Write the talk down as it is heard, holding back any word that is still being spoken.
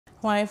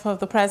Wife of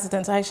the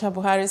President, Aisha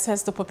Buhari,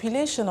 says the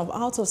population of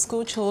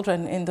out-of-school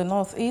children in the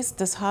north is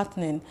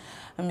disheartening.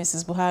 And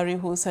Mrs. Buhari,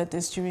 who said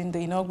this during the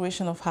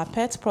inauguration of her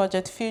pet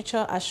project,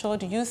 Future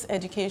Assured Youth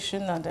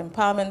Education and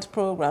Empowerment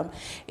Program,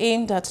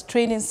 aimed at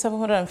training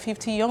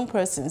 750 young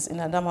persons in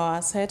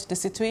Adamawa, said the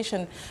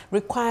situation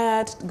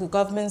required the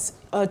government's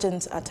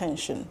urgent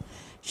attention.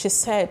 She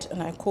said,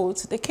 and I quote,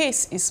 "The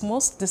case is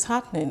most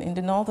disheartening in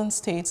the northern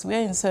states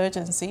where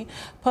insurgency,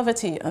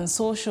 poverty and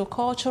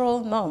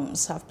socio-cultural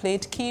norms have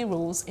played key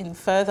roles in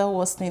further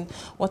worsening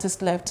what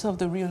is left of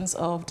the ruins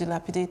of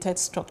dilapidated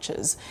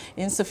structures,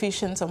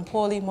 insufficient and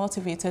poorly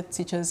motivated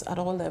teachers at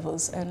all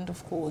levels," end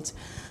of quote.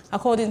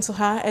 According to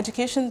her,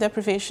 education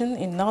deprivation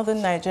in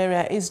northern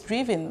Nigeria is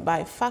driven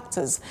by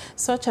factors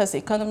such as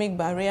economic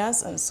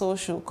barriers and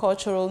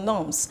socio-cultural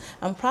norms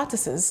and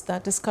practices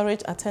that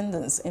discourage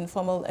attendance in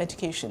formal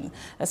education,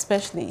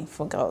 especially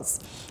for girls.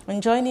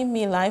 And joining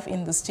me live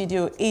in the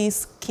studio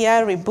is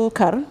Kyari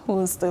Bukar, who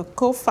is the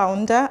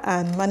co-founder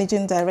and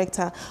managing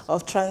director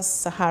of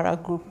Trans-Sahara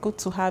Group. Good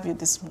to have you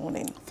this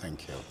morning.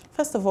 Thank you.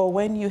 First of all,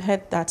 when you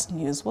heard that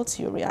news, what's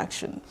your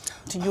reaction?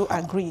 Do you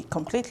agree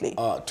completely?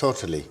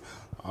 Totally.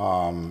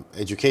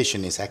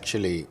 Education is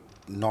actually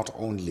not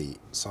only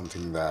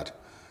something that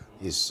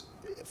is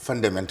a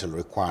fundamental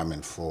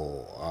requirement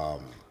for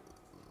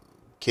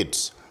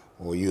kids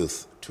or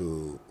youth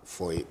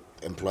for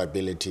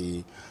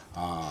employability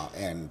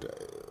and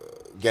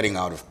getting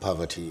out of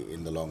poverty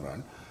in the long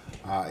run.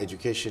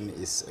 Education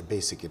is a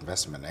basic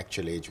investment.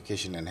 Actually,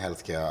 education and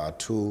healthcare are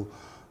two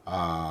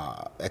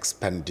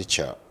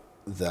expenditure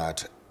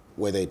that,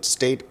 whether it's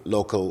state,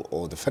 local,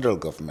 or the federal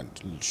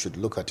government, should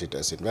look at it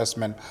as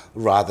investment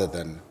rather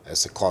than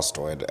as a cost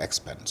or an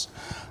expense.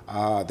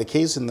 The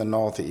case in the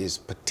north is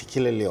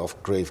particularly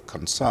of grave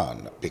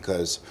concern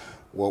because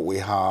what we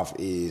have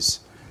is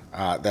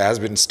there has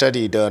been a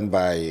study done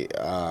by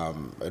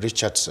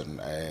Richardson,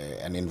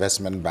 an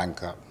investment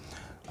banker,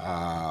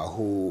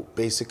 who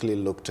basically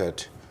looked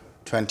at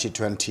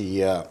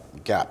 20-20-year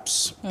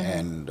gaps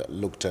and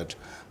looked at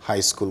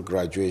high school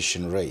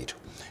graduation rate.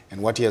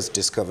 And what he has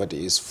discovered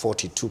is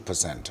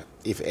 42%.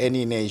 If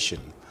any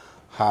nation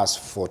has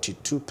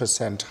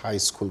 42% high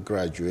school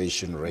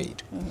graduation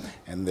rate,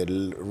 and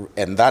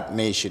that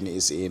nation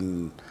is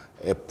in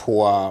a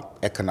poor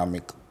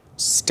economic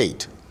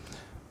state,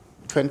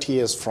 20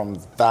 years from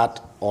that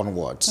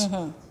onwards,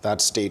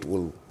 that state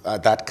will,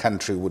 that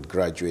country would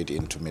graduate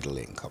into middle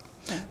income.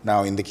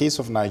 Now, in the case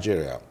of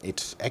Nigeria,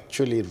 it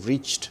actually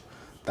reached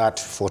that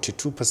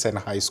 42%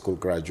 high school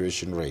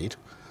graduation rate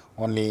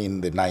only in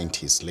the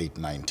 90s, late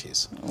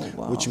 90s,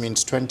 which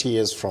means 20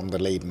 years from the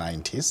late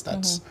 90s,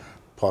 that's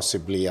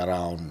possibly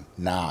around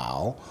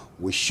now,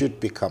 we should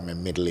become a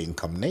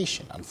middle-income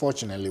nation.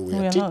 Unfortunately, we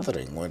are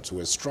teetering,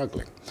 we're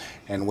struggling.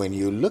 And when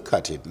you look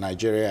at it,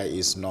 Nigeria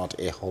is not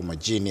a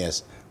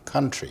homogeneous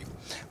country.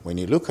 When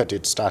you look at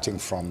it starting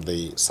from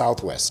the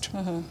southwest,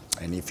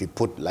 and if you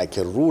put like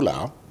a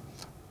ruler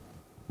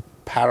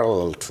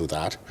parallel to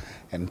that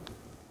and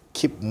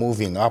keep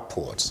moving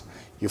upwards,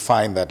 you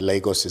find that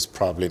Lagos is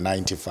probably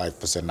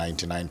 95%,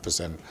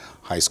 99%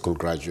 high school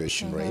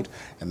graduation rate.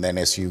 And then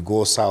as you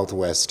go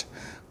southwest,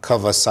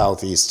 cover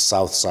southeast,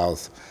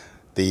 south-south,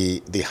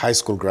 the high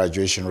school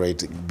graduation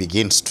rate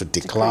begins to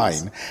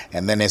decline.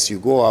 And then as you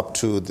go up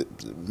to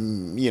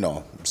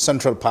the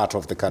central part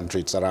of the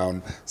country, it's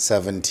around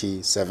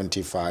 70,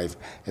 75.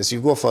 As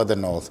you go further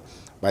north,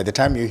 by the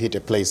time you hit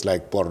a place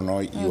like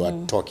Borno, you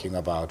are talking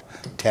about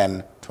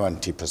 10,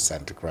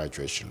 20%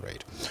 graduation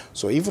rate.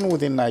 So even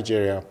within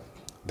Nigeria,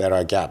 there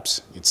are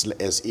gaps. It's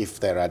as if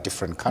there are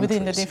different countries.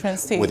 Within the different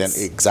states.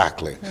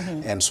 Exactly.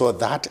 And so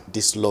that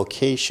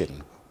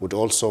dislocation would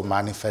also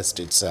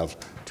manifest itself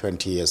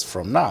 20 years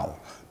from now,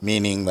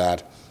 meaning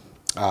that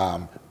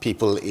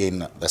people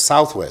in the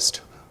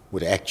southwest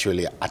would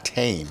actually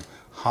attain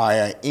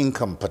higher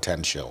income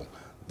potential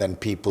than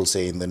people,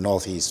 say, in the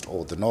northeast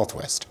or the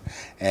northwest.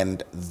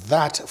 And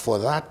that, for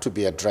that to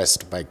be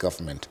addressed by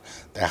government,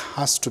 there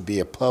has to be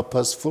a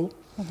purposeful,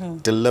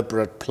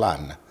 deliberate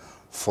plan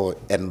for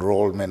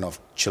enrollment of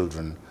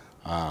children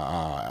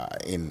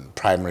in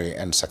primary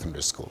and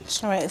secondary schools.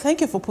 All right,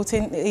 thank you for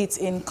putting it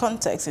in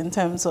context in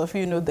terms of,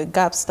 the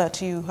gaps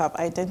that you have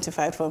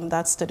identified from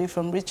that study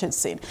from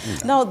Richardson.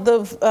 Now,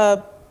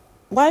 the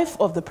wife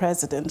of the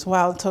president,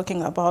 while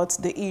talking about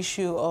the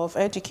issue of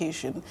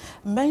education,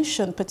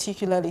 mentioned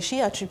particularly,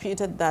 she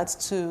attributed that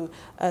to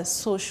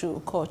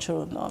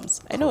socio-cultural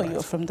norms. I know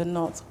you're from the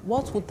north.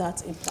 What would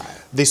that imply?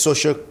 The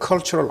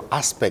socio-cultural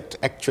aspect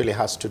actually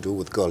has to do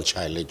with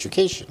girl-child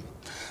education.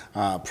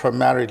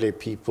 Primarily,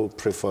 people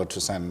prefer to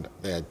send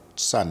their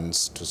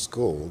sons to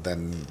school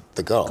than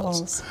the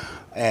girls.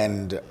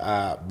 And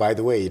by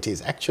the way, it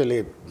is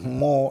actually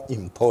more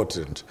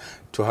important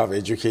to have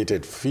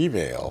educated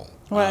female.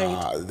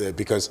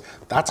 Because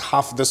that's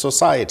half the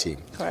society.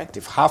 Correct.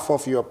 If half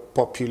of your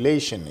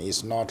population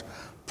is not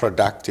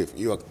productive,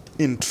 you are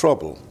in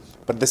trouble.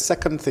 But the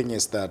second thing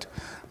is that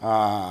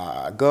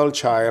girl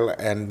child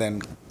and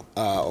then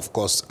of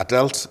course,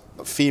 adult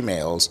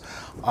females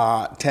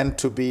tend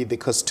to be the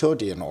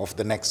custodian of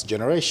the next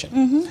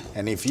generation.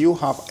 And if you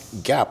have a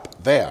gap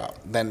there,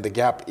 then the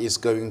gap is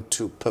going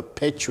to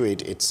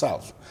perpetuate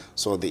itself.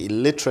 So the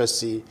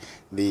illiteracy,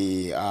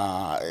 the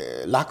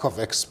lack of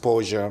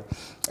exposure,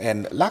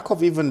 and lack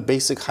of even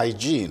basic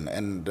hygiene,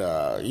 and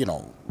you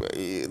know,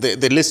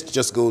 the list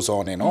just goes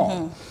on and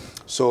on.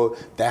 So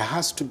there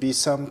has to be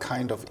some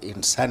kind of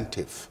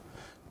incentive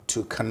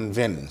to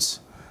convince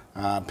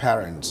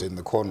parents in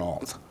the core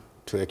north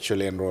to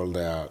actually enroll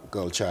their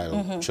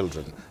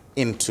children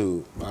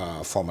into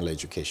formal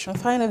education.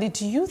 And finally,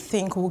 do you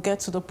think we'll get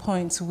to the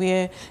point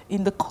where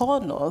in the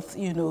core north,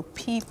 you know,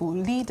 people,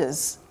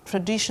 leaders,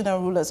 traditional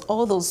rulers,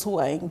 all those who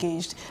are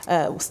engaged,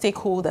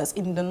 stakeholders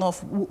in the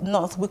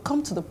north will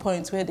come to the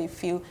point where they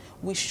feel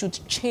we should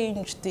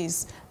change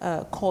this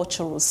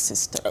cultural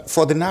system?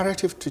 For the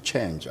narrative to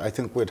change, I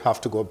think we'd have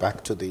to go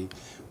back to the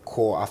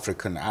core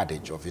African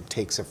adage of it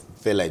takes a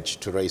village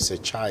to raise a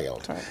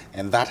child. Right.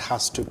 And that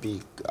has to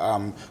be,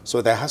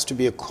 so there has to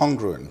be a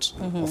congruence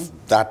of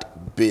that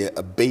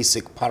a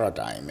basic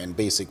paradigm and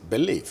basic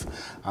belief.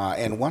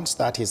 And once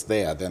that is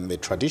there, then the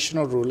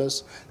traditional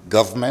rulers,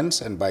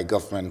 governments, and by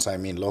governments I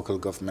mean local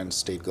governments,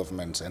 state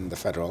governments, and the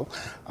federal,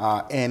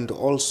 and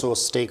also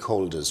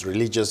stakeholders,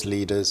 religious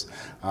leaders,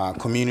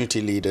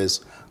 community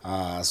leaders,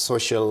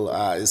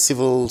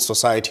 civil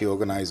society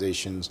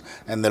organizations,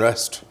 and the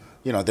rest.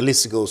 You know, the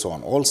list goes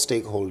on. All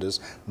stakeholders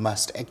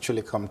must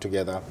actually come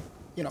together,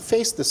 you know,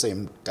 face the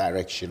same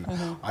direction,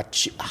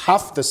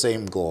 have the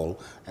same goal,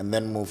 and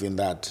then move in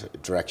that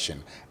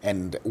direction.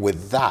 And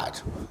with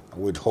that, I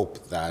would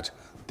hope that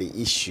the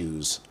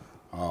issues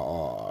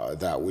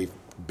that we've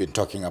been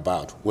talking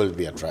about will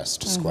be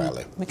addressed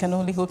squarely. We can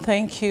only hope.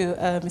 Thank you,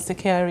 Mr.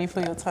 Kyari,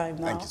 for your time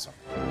now. Thank you so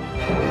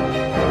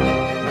much.